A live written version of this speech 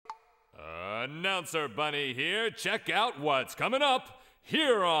Announcer Bunny here. Check out what's coming up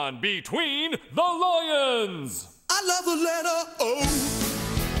here on Between the Lions. I love the letter O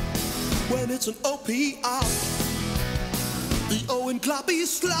when it's an O-P-R. The O in gloppy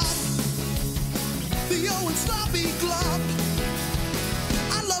slop. The O in sloppy glop.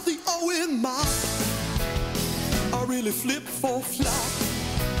 I love the O in mop. I really flip for flop.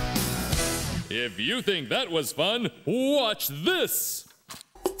 If you think that was fun, watch this.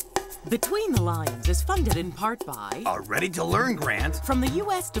 Between the Lions is funded in part by a ready-to-learn grant from the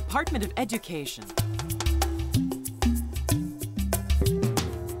U.S. Department of Education.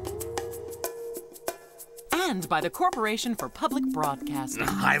 And by the Corporation for Public Broadcasting.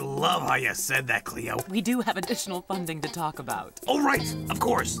 I love how you said that, Cleo. We do have additional funding to talk about. Oh, right, of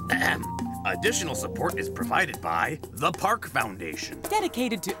course. Additional support is provided by the Park Foundation.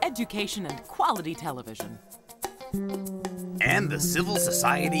 Dedicated to education and quality television. And the Civil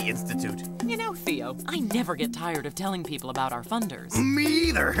Society Institute. You know, Theo, I never get tired of telling people about our funders. Me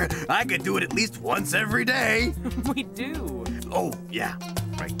either. I could do it at least once every day. We do. Oh, yeah,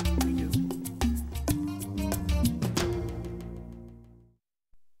 right, we do.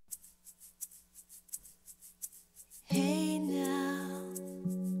 Hey now,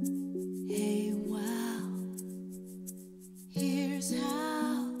 hey wow, here's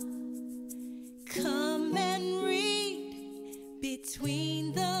how. Come and read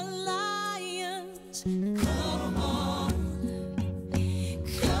Between the Lions. Come on,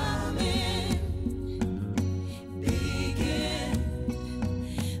 come in, begin.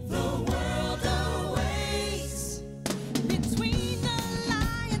 The world awaits. Between the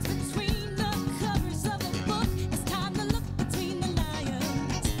lions, between the covers of the book, it's time to look between the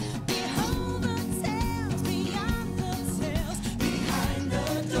lions. Behold the tales, beyond the tales, behind the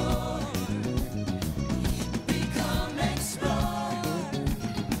door. Become explore.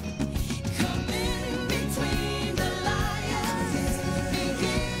 Come in between the lions.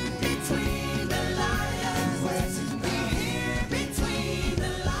 Begin between the lions. Be here between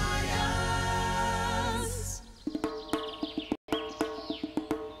the lions.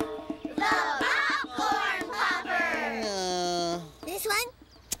 The Popcorn Popper! This one?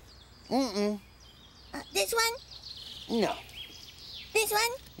 This one? No. This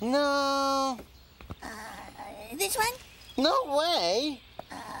one? No. This one? No way.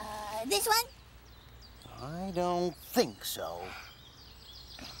 This one? I don't think so.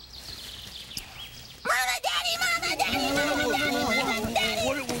 Mama, Daddy, Mama, Daddy, Mama, Daddy, Mama, Daddy!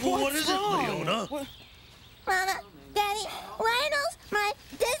 What is it, Leona? Mama, Daddy, Lionel's my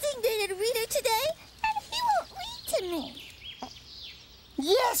designated reader today, and he won't read to me.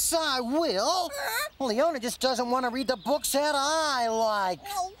 Yes, I will. Leona just doesn't want to read the books that I like.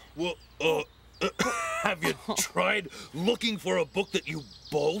 Well, have you tried looking for a book that you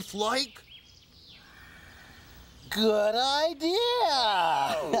both like? Good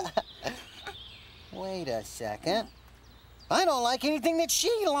idea. Wait a second. I don't like anything that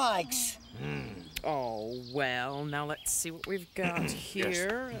she likes. Oh, well, now let's see what we've got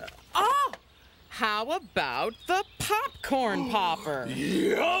here. Oh! How about the Popcorn Popper?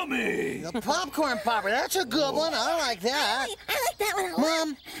 Yummy! The Popcorn Popper, that's a good one. I like that. I like that one a lot.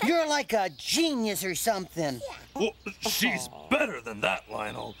 Mom, you're like a genius or something. Well, she's better than that,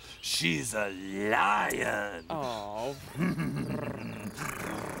 Lionel. She's a lion. Oh.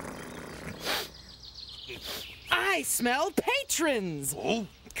 I smell patrons. Oh,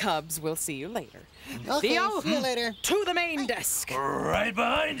 Cubs, we'll see you later. Okay, Theo, see you later. to the main desk. right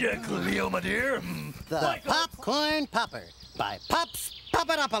behind you, Cleo, my dear. The Popcorn Popper by Pops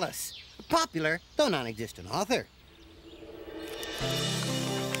Papadopoulos. Popular, though non-existent author.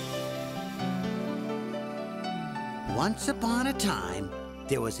 Once upon a time,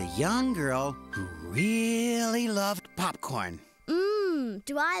 there was a young girl who really loved popcorn.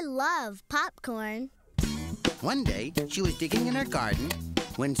 Do I love popcorn? One day, she was digging in her garden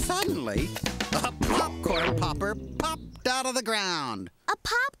when suddenly a popcorn popper popped out of the ground. A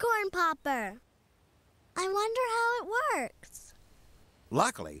popcorn popper. I wonder how it works.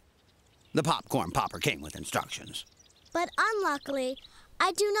 Luckily, the popcorn popper came with instructions. But unluckily,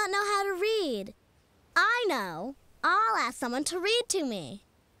 I do not know how to read. I know. I'll ask someone to read to me.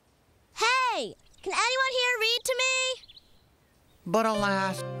 Hey, can anyone here read to me? But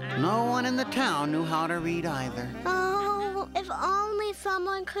alas, no one in the town knew how to read either. Oh, if only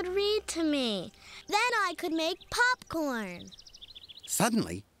someone could read to me. Then I could make popcorn.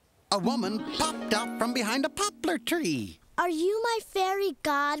 Suddenly, a woman popped out from behind a poplar tree. Are you my fairy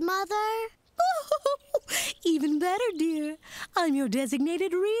godmother? Even better, dear. I'm your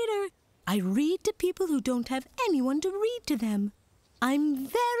designated reader. I read to people who don't have anyone to read to them. I'm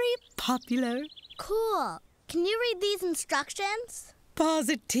very popular. Cool. Can you read these instructions?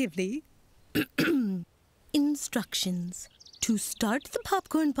 Positively. Instructions. To start the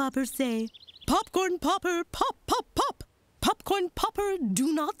popcorn popper, say, "Popcorn popper, pop, pop, pop. Popcorn popper,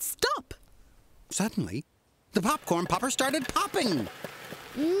 do not stop." Suddenly, the popcorn popper started popping.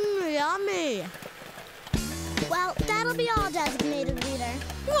 Yummy. Well, that'll be all, designated reader.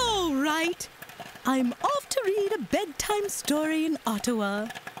 All right. I'm off to read a bedtime story in Ottawa.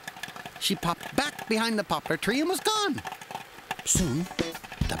 She popped back behind the poplar tree and was gone. Soon,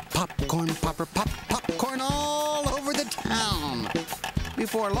 the popcorn popper popped popcorn all over the town.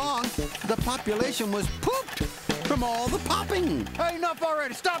 Before long, the population was pooped from all the popping. Hey, enough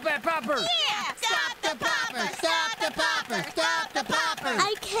already. Stop that popper. Yeah! Stop the popper. Stop the popper. Stop the popper.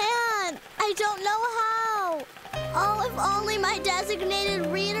 I can't. I don't know how. Oh, if only my designated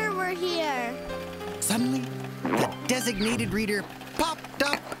reader were here. Suddenly, the designated reader popped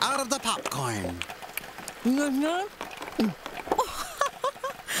up out of the popcorn.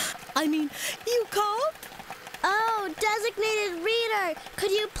 I mean, you called? Oh, designated reader,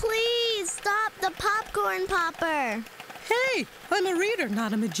 could you please stop the popcorn popper? Hey, I'm a reader,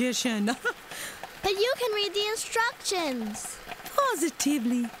 not a magician. But you can read the instructions.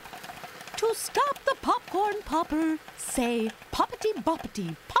 Positively. To stop the popcorn popper, say poppity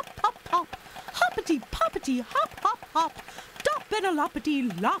boppity, pop, pop, pop. Hoppity poppity, hop, hop, hop. Dop and a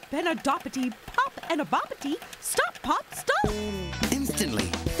loppity, lop and a doppity, pop and a boppity. Stop, pop, stop. Instantly,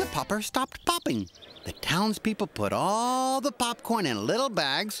 the popper stopped popping. The townspeople put all the popcorn in little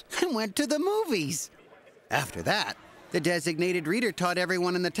bags and went to the movies. After that, the designated reader taught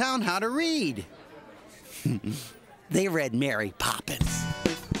everyone in the town how to read. They read Mary Poppins.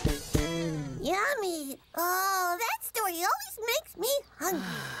 Yummy. Oh, that story always makes me hungry.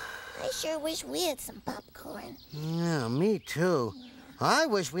 I sure wish we had some popcorn. Yeah, me too. I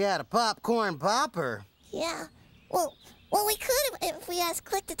wish we had a popcorn popper. Yeah. Well, we could if we asked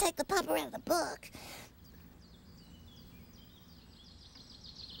Click to take the popper out of the book.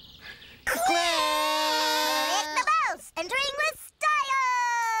 Click! The mouse, entering with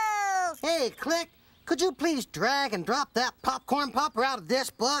style! Hey, Click, could you please drag and drop that popcorn popper out of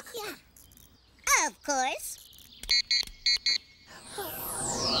this book? Yeah. Of course.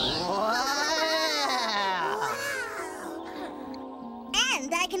 Wow!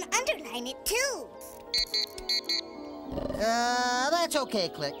 And I can underline it too. That's okay,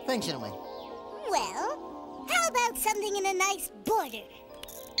 Click. Thanks anyway. Well, how about something in a nice border?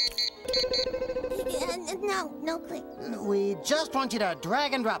 No, Click. We just want you to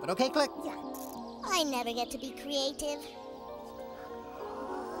drag and drop it, okay, Click? Yeah. I never get to be creative.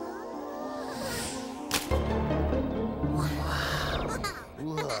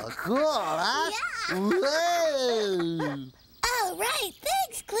 Whoa, cool, huh? Yeah. Whoa! All right,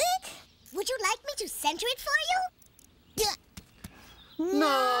 thanks, Click. Would you like me to center it for you?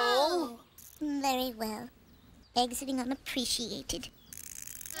 No. Very well. Exiting unappreciated.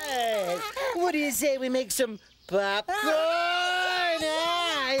 Hey, what do you say we make some popcorn?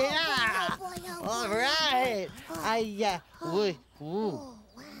 Yeah. All right.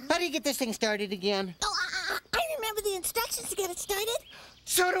 How do you get this thing started again? Oh, I remember the instructions to get it started.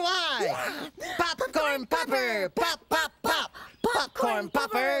 So do I. Yeah. Popcorn popper, pop, pop, pop. Popcorn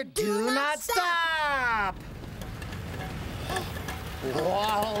popper, do not stop.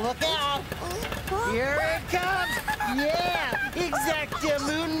 Whoa, look out. Here it comes. Yeah,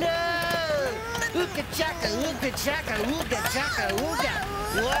 exactamundo. Ooka chaka, ooka chaka, ooka chaka, ooka.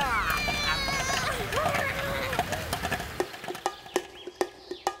 Wow.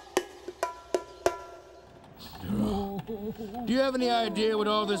 Do you have any idea what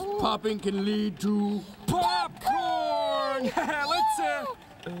all this popping can lead to? Popcorn! Let's,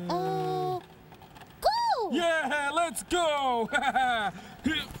 Go! Yeah, let's go!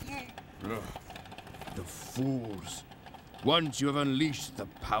 The fools. Once you have unleashed the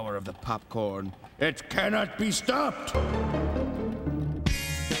power of the popcorn, it cannot be stopped.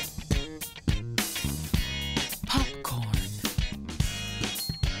 Popcorn.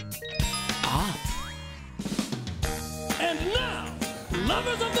 Ah. And now,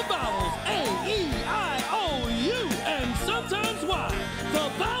 lovers of the vowels A-E-I-O-U and sometimes Y, the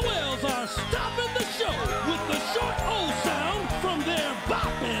vowels are stopping the show with the short O sound from their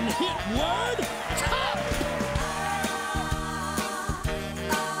bopping hit word, top.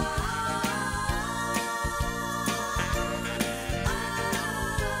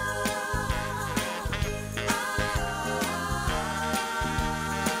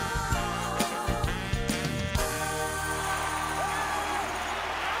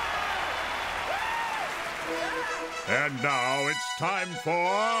 And now it's time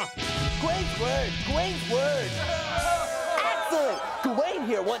for... Gawain's Word! Gawain's Word! Excellent! Gawain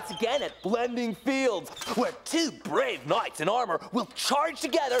here once again at Blending Fields, where two brave knights in armor will charge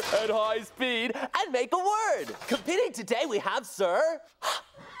together at high speed and make a word. Competing today we have Sir...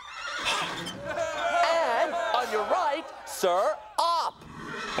 and on your right, Sir Op.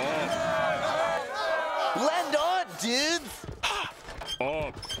 Blend on, dudes! Up.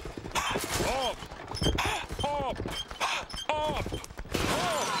 Up. Up. Up.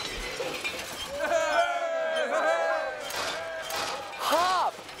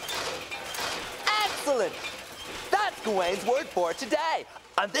 Hop! Excellent! That's Gawain's word for today.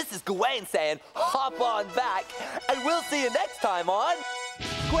 And this is Gawain saying, hop on back. And we'll see you next time on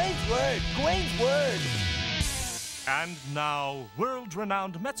Gawain's Word, Gawain's Word. And now,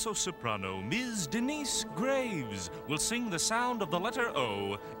 world-renowned mezzo-soprano Ms. Denise Graves will sing the sound of the letter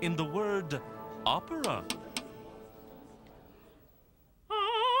O in the word opera.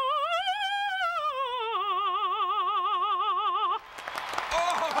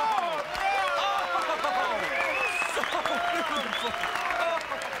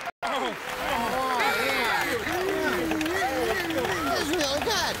 That's really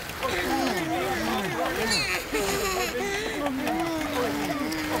good.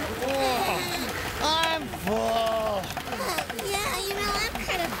 I'm full. Yeah, you know, I'm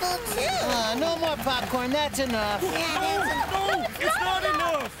kind of full too. No more popcorn, that's enough. Yeah, it is. No, it's not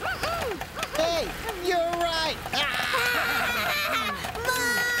enough. Hey, you're right.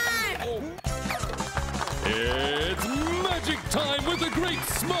 It's magic time with the great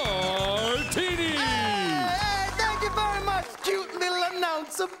Smartini! Hey, thank you very much, cute little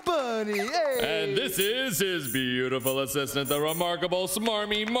announcer bunny. Hey. And this is his beautiful assistant, the remarkable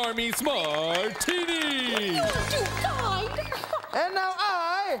Smarmy Marmy Smartini! And now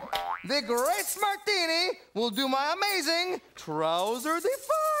I, the great Smartini, will do my amazing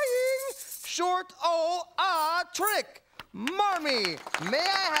trouser-defying short O-ah trick. Marmy, may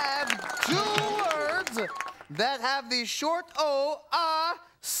I have 2 words that have the short O-ah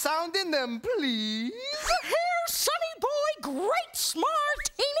sound in them, please? Here, Sonny Boy, great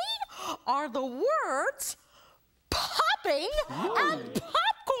Smartini, are the words popping and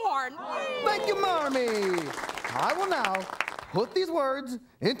popcorn. Thank you, Marmy. I will now put these words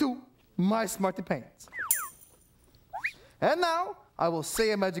into my Smarty Pants. And now I will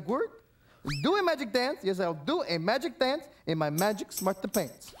say a magic word, do a magic dance. Yes, I'll do a magic dance in my magic Smarty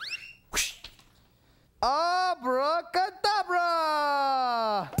Pants.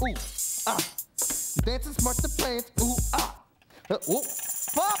 Abracadabra! Ooh, ah. Dancing Smarty Pants. Ooh, ah. Ooh.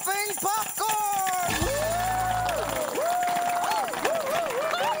 Popping popcorn!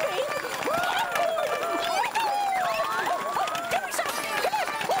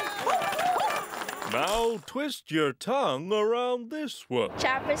 Now twist your tongue around this one.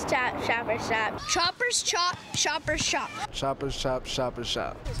 Choppers chop, shoppers shop. Choppers chop, shoppers shop. Choppers chop, shoppers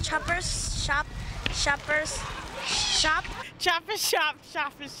shop. Choppers shop, shoppers shop. Choppers shop,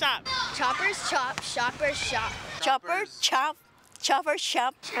 shoppers shop. Choppers chop, shoppers shop. Choppers chop, choppers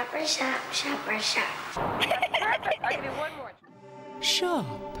shop. Choppers shop, shoppers shop. Perfect. I'll give you one more. Shop.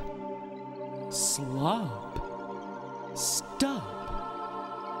 Slop.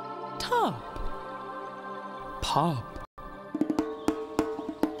 Stop. Top. Pop.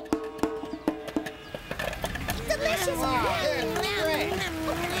 Delicious.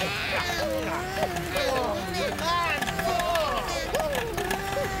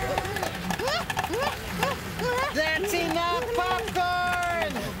 That's enough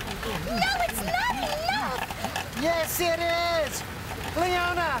popcorn! No, it's not enough. Yes, it is!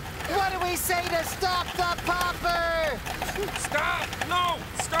 Leona, what do we say to stop the popper? Stop! No!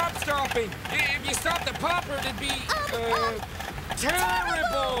 Stop stopping! If you stop the popper, it'd be,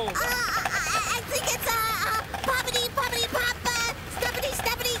 terrible! I think it's, poppity, poppity, pop, stuffity,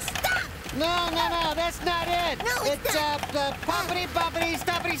 stuffity, stop! No, that's not it! No, it's not. The poppity, poppity,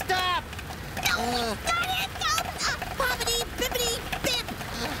 stuffity, stop! No, not it! No! Poppity, bippity, bip!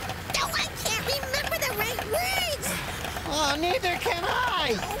 No, I can't remember the right words! Oh, neither can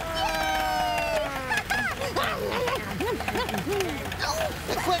I!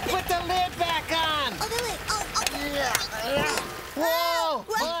 Quick, put the lid back on! Oh, the lid. Whoa!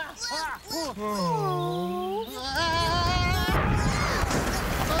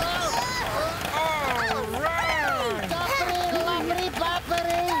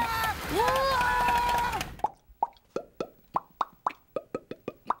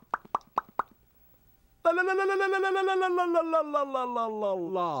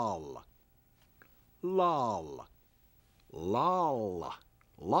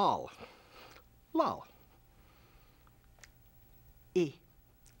 Lol.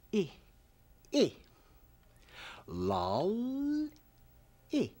 E. Lol.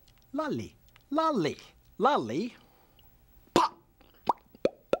 E. Lolly. Lolly. Lolly. Pop.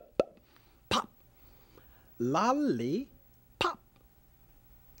 Pop. Lolly. Pop.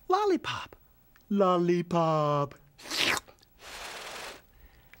 Lollipop. Lollipop.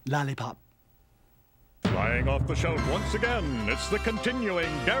 Lollipop. Flying off the shelf once again, it's the continuing,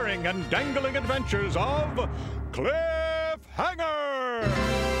 daring, and dangling adventures of Cliffhanger!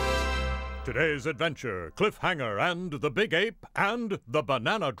 Today's adventure, Cliffhanger and the Big Ape and the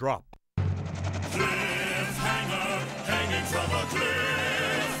Banana Drop. Cliffhanger, hanging from a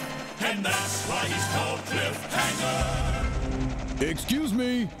cliff, and that's why he's called Cliffhanger. Excuse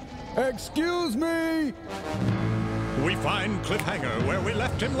me! Excuse me! We find Cliffhanger where we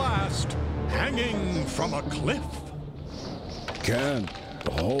left him last, hanging from a cliff. Can't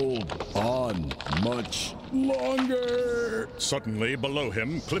hold on much longer. Suddenly, below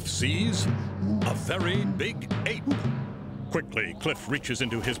him, Cliff sees a very big ape. Quickly, Cliff reaches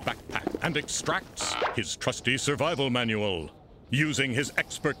into his backpack and extracts his trusty survival manual. Using his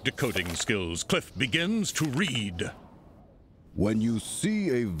expert decoding skills, Cliff begins to read. When you see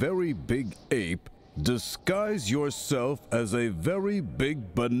a very big ape, disguise yourself as a very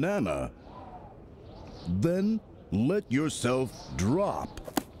big banana. Then let yourself drop.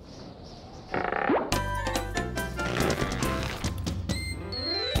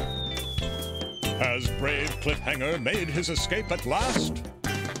 Has brave Cliffhanger made his escape at last?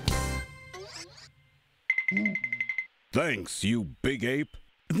 Thanks, you big ape.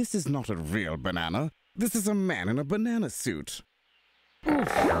 This is not a real banana. This is a man in a banana suit. Oof.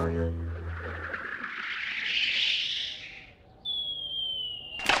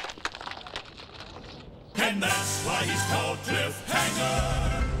 And that's why he's called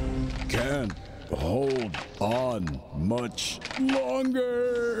Cliffhanger. Can't hold on much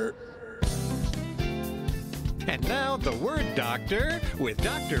longer. And now the Word Doctor with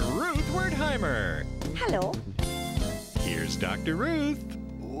Dr. Ruth Wertheimer. Hello. Here's Dr. Ruth.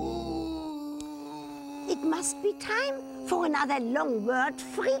 It must be time for another long word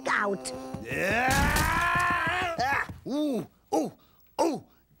freak out. Ooh,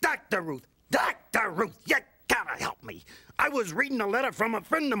 Dr. Ruth, you gotta help me. I was reading a letter from a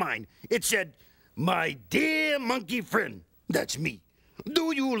friend of mine. It said, "My dear monkey friend," that's me.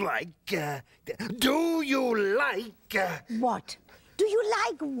 Do you like What? Do you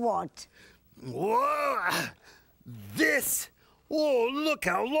like what? Whoa, this. Oh, look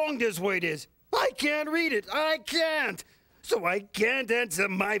how long this word is. I can't read it. I can't. So I can't answer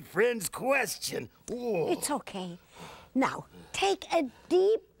my friend's question. Oh. It's okay. Now, take a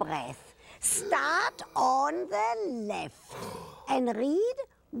deep breath. Start on the left and read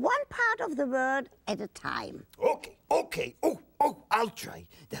one part of the word at a time. Okay. I'll try.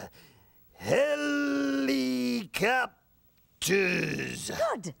 The helicopters.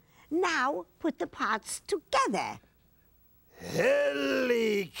 Good. Now put the parts together.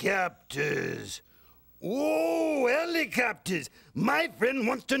 Helicopters. Oh, helicopters. My friend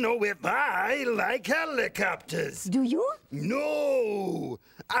wants to know if I like helicopters. Do you? No.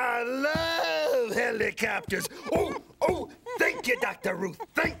 I love helicopters. Oh, thank you, Dr. Ruth.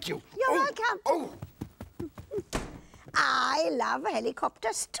 Thank you. You're welcome. I love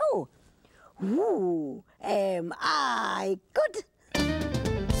helicopters too. Ooh, am I good?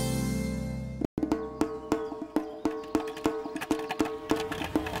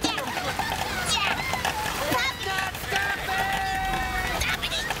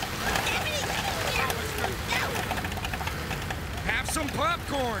 Have some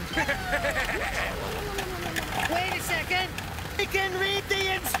popcorn. Wait a second. We can read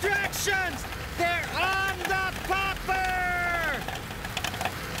the instructions. They're on the popper.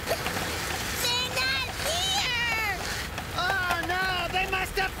 They're not here. Oh, no. They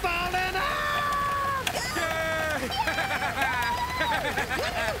must have fallen off.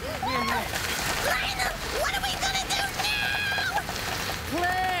 Lionel, what are we gonna do now?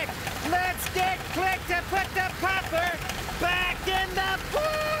 Click. Let's get Click to put the popper back in the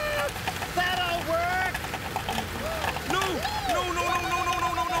book. That'll work. No,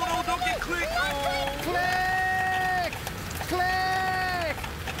 don't get Click. Oh. Click.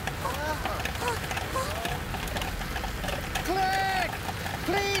 Click.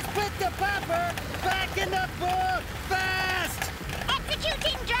 Please put the popper back in the book. Fast.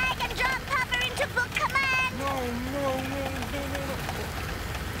 Executing drag and drop popper into book command. No.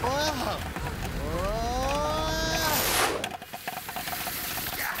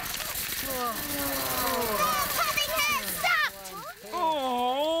 Popping head stopped.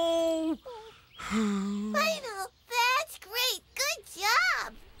 Oh. Lionel, that's great. Good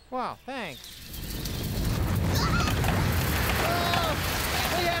job. Wow, thanks. Oh,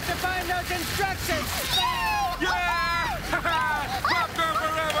 we have to find those instructions. Yeah! Popcorn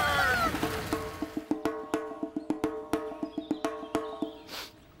forever!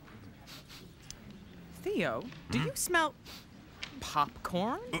 Theo, do you smell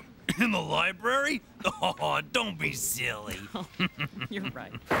popcorn? In the library? Oh, don't be silly. You're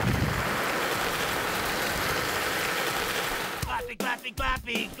right. Clappy, clappy,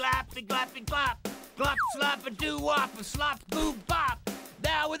 clappy, clappy, clappy, clap. Glop, slop, a doo wop, a slop, boo bop.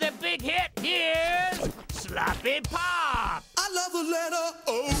 Now with a big hit, here's Sloppy Pop. I love the letter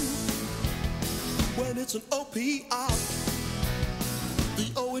O when it's an O-P-R.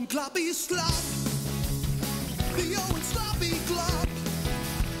 The O in gloppy slop. The O in sloppy glop.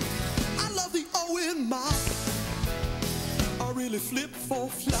 I love the O in mop. I really flip for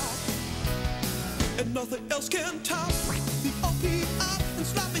flop. And nothing else can top the O-P up and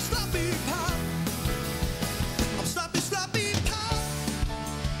sloppy, sloppy pop. I'm sloppy, sloppy pop.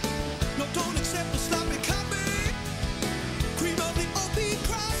 No, don't accept the sloppy copy. Cream of the O-P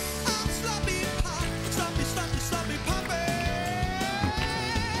crop. I'm sloppy pop. Sloppy, sloppy, sloppy poppy.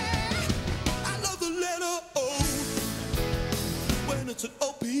 I love the letter O when it's an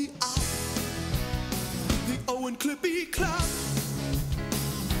O-P-I. The O in clippy clop.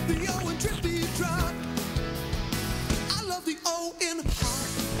 The O in drippy drop. I love the O in hot.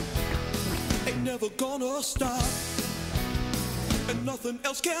 Ain't never gonna stop. And nothing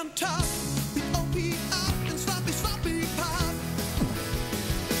else can top the O-P up and sloppy, sloppy pop.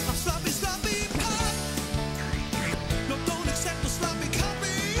 I'm sloppy, sloppy pop. No, don't accept the sloppy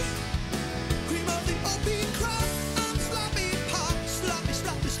copy. Cream of the O-P crop. I'm sloppy pop. Sloppy,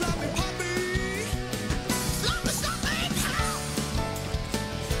 sloppy, sloppy poppy. Sloppy, sloppy pop.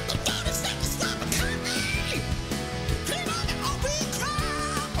 No, don't accept the sloppy copy. Cream of the O-P crop.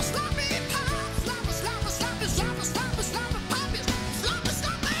 I'm sloppy pop. Sloppy, sloppy, sloppy, sloppy, sloppy, sloppy poppy. Sloppy,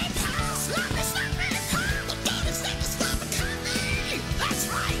 sloppy pop. Sloppy, sloppy pop. No, don't accept the sloppy copy. That's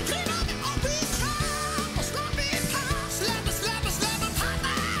right. Cream of the O-P crop. I'm sloppy pop. Sloppy, sloppy, sloppy poppy.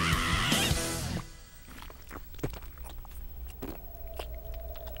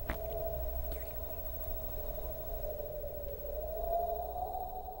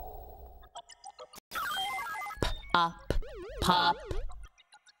 Up, pop.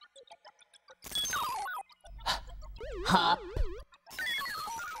 Hop.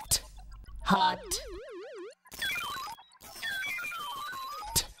 Hot.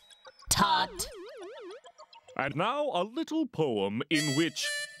 Tot. And now a little poem in which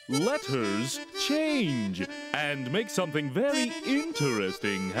letters change and make something very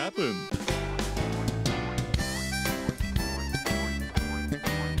interesting happen.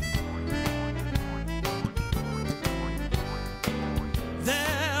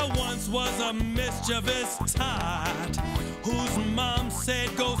 There once was a mischievous tot whose mom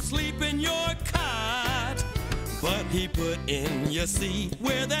said, go sleep in your cot. But he put in, you see,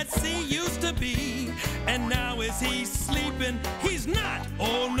 where that C used to be. And now is he sleeping? He's not,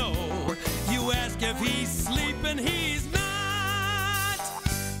 oh no. You ask if he's sleeping, he's not.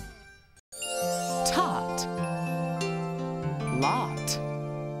 Tot. Lot.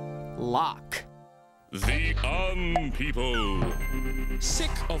 Lock. The Un-People.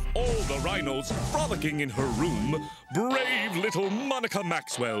 Sick of all the rhinos frolicking in her room, brave little Monica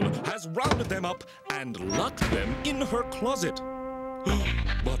Maxwell has rounded them up and locked them in her closet.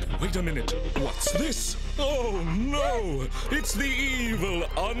 But wait a minute, what's this? Oh no, it's the evil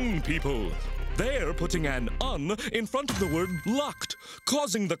Un-People. They're putting an un in front of the word locked,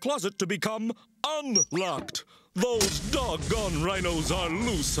 causing the closet to become unlocked. Those doggone rhinos are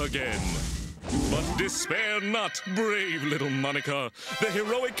loose again. But despair not, brave little Monica. The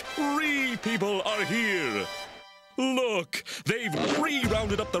heroic Re-People are here. Look, they've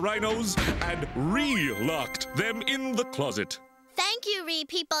re-rounded up the rhinos and re-locked them in the closet. Thank you,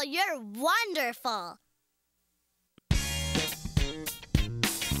 Re-People. You're wonderful.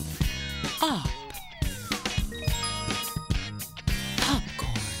 Up.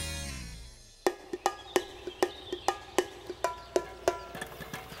 Popcorn.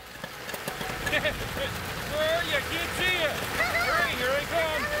 Oh, you can see it. Hurry, here he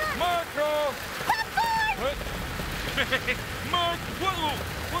comes. Marco. What? Mark, whoa,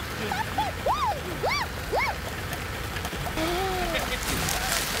 what the?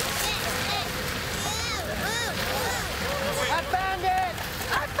 I found it!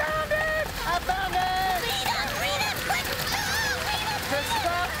 I found it! I found it! Read it, quick! To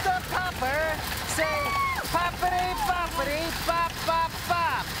stop the popper, say poppity boppity bop bop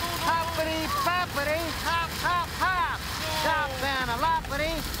bop. Hoppity poppity hop hop hop. Stop and a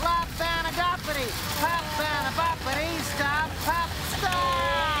loppity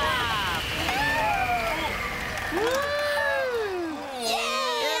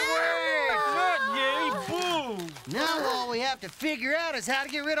figure out is how to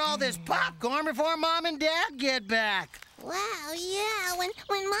get rid of all this popcorn before Mom and Dad get back. Wow, yeah. When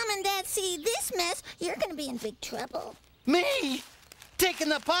Mom and Dad see this mess, you're gonna be in big trouble. Me? Taking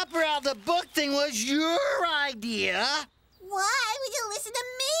the popper out of the book thing was your idea. Why would you listen to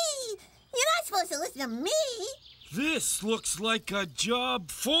me? You're not supposed to listen to me. This looks like a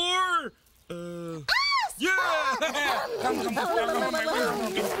job for... Yeah!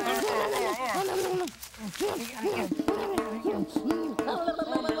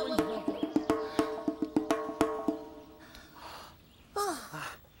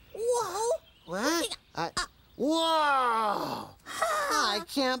 Whoa! What? Whoa! I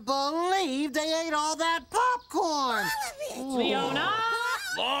can't believe they ate all that popcorn. Fiona?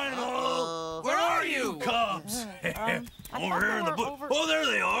 Lionel! Where are you, Cubs? Over here in the bush. Oh, there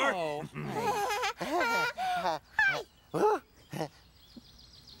they are.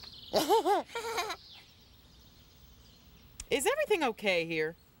 Is everything okay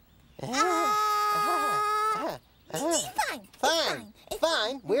here?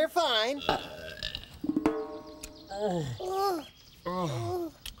 Fine. We're fine.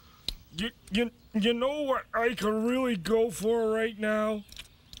 You know what I can really go for right now?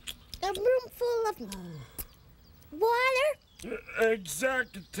 A room full of water?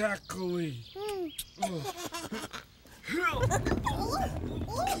 Exactly.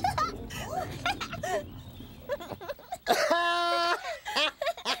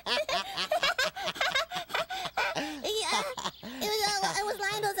 It was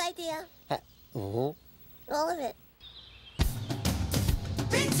Lionel's idea. All of it.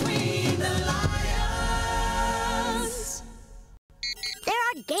 Between the Lions. There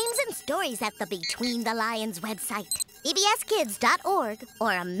are games and stories at the Between the Lions website. PBSKids.org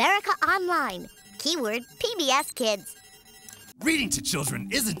or America Online. Keyword PBS Kids. Reading to children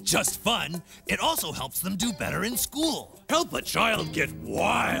isn't just fun, it also helps them do better in school. Help a child get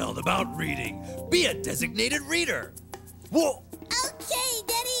wild about reading. Be a designated reader. Whoa! Okay,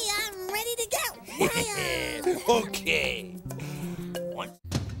 Daddy, I'm ready to go. Okay.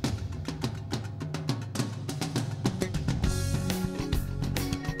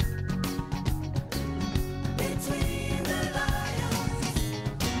 Between the Lions.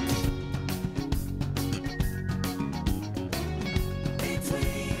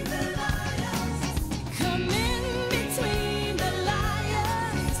 Between the Lions. Come in between the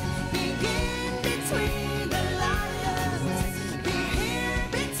lions. Begin between the lions. Be here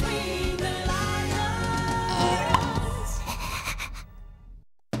between the lions.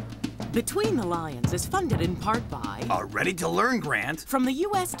 Between the Lions is funded in part by a Ready to Learn grant from the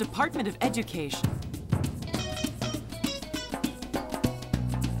U.S. Department of Education.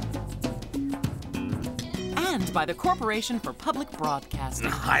 And by the Corporation for Public Broadcasting.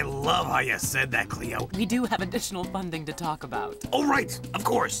 I love how you said that, Cleo. We do have additional funding to talk about. Oh, right, of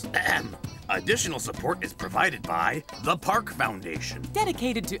course. Additional support is provided by the Park Foundation.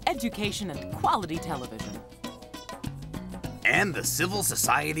 Dedicated to education and quality television. And the Civil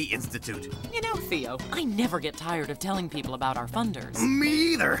Society Institute. You know, Theo, I never get tired of telling people about our funders.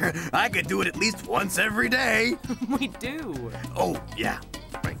 Me either. I could do it at least once every day. We do. Oh, yeah,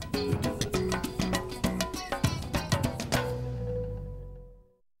 right.